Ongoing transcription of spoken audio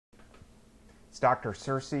It's Dr.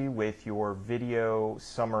 Searcy with your video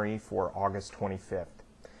summary for August 25th.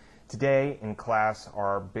 Today in class,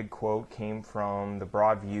 our big quote came from the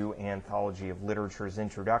Broadview Anthology of Literature's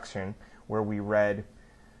Introduction, where we read,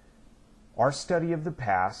 "Our study of the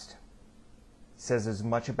past says as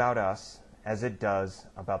much about us as it does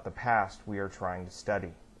about the past we are trying to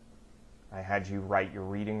study." I had you write your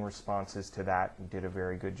reading responses to that. You did a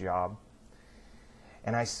very good job.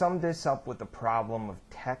 And I summed this up with the problem of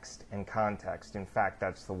text and context. In fact,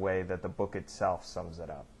 that's the way that the book itself sums it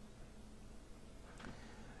up.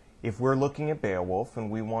 If we're looking at Beowulf and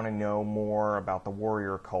we want to know more about the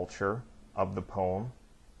warrior culture of the poem,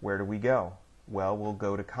 where do we go? Well, we'll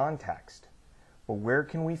go to context. But where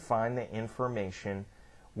can we find the information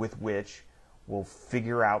with which we'll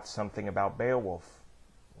figure out something about Beowulf?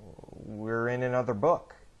 We're in another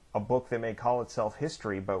book. A book that may call itself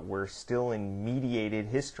history, but we're still in mediated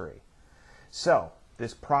history. So,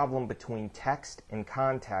 this problem between text and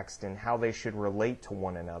context and how they should relate to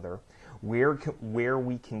one another, where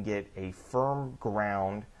we can get a firm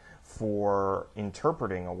ground for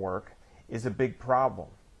interpreting a work, is a big problem.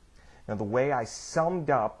 Now, the way I summed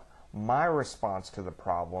up my response to the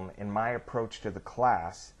problem and my approach to the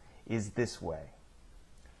class is this way.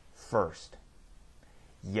 First,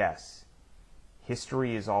 yes,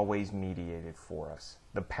 history is always mediated for us.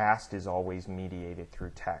 The past is always mediated through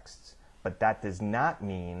texts. But that does not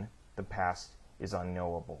mean the past is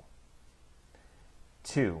unknowable.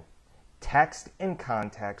 2. Text and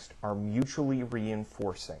context are mutually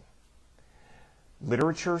reinforcing.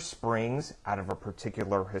 Literature springs out of a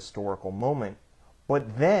particular historical moment,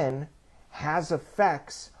 but then has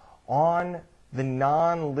effects on the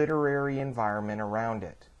non-literary environment around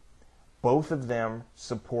it. Both of them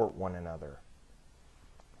support one another.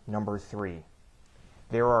 Number 3,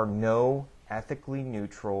 there are no ethically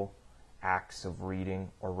neutral acts of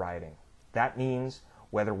reading or writing. That means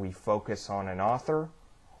whether we focus on an author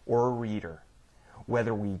or a reader,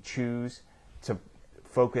 whether we choose to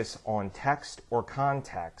focus on text or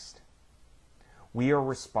context, we are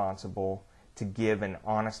responsible to give an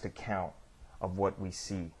honest account of what we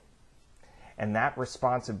see. And that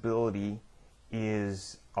responsibility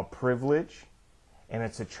is a privilege, and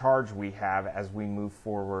it's a charge we have as we move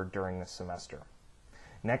forward during the semester.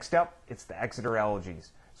 Next up, it's the Exeter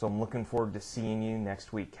Elegies. So I'm looking forward to seeing you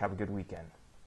next week. Have a good weekend.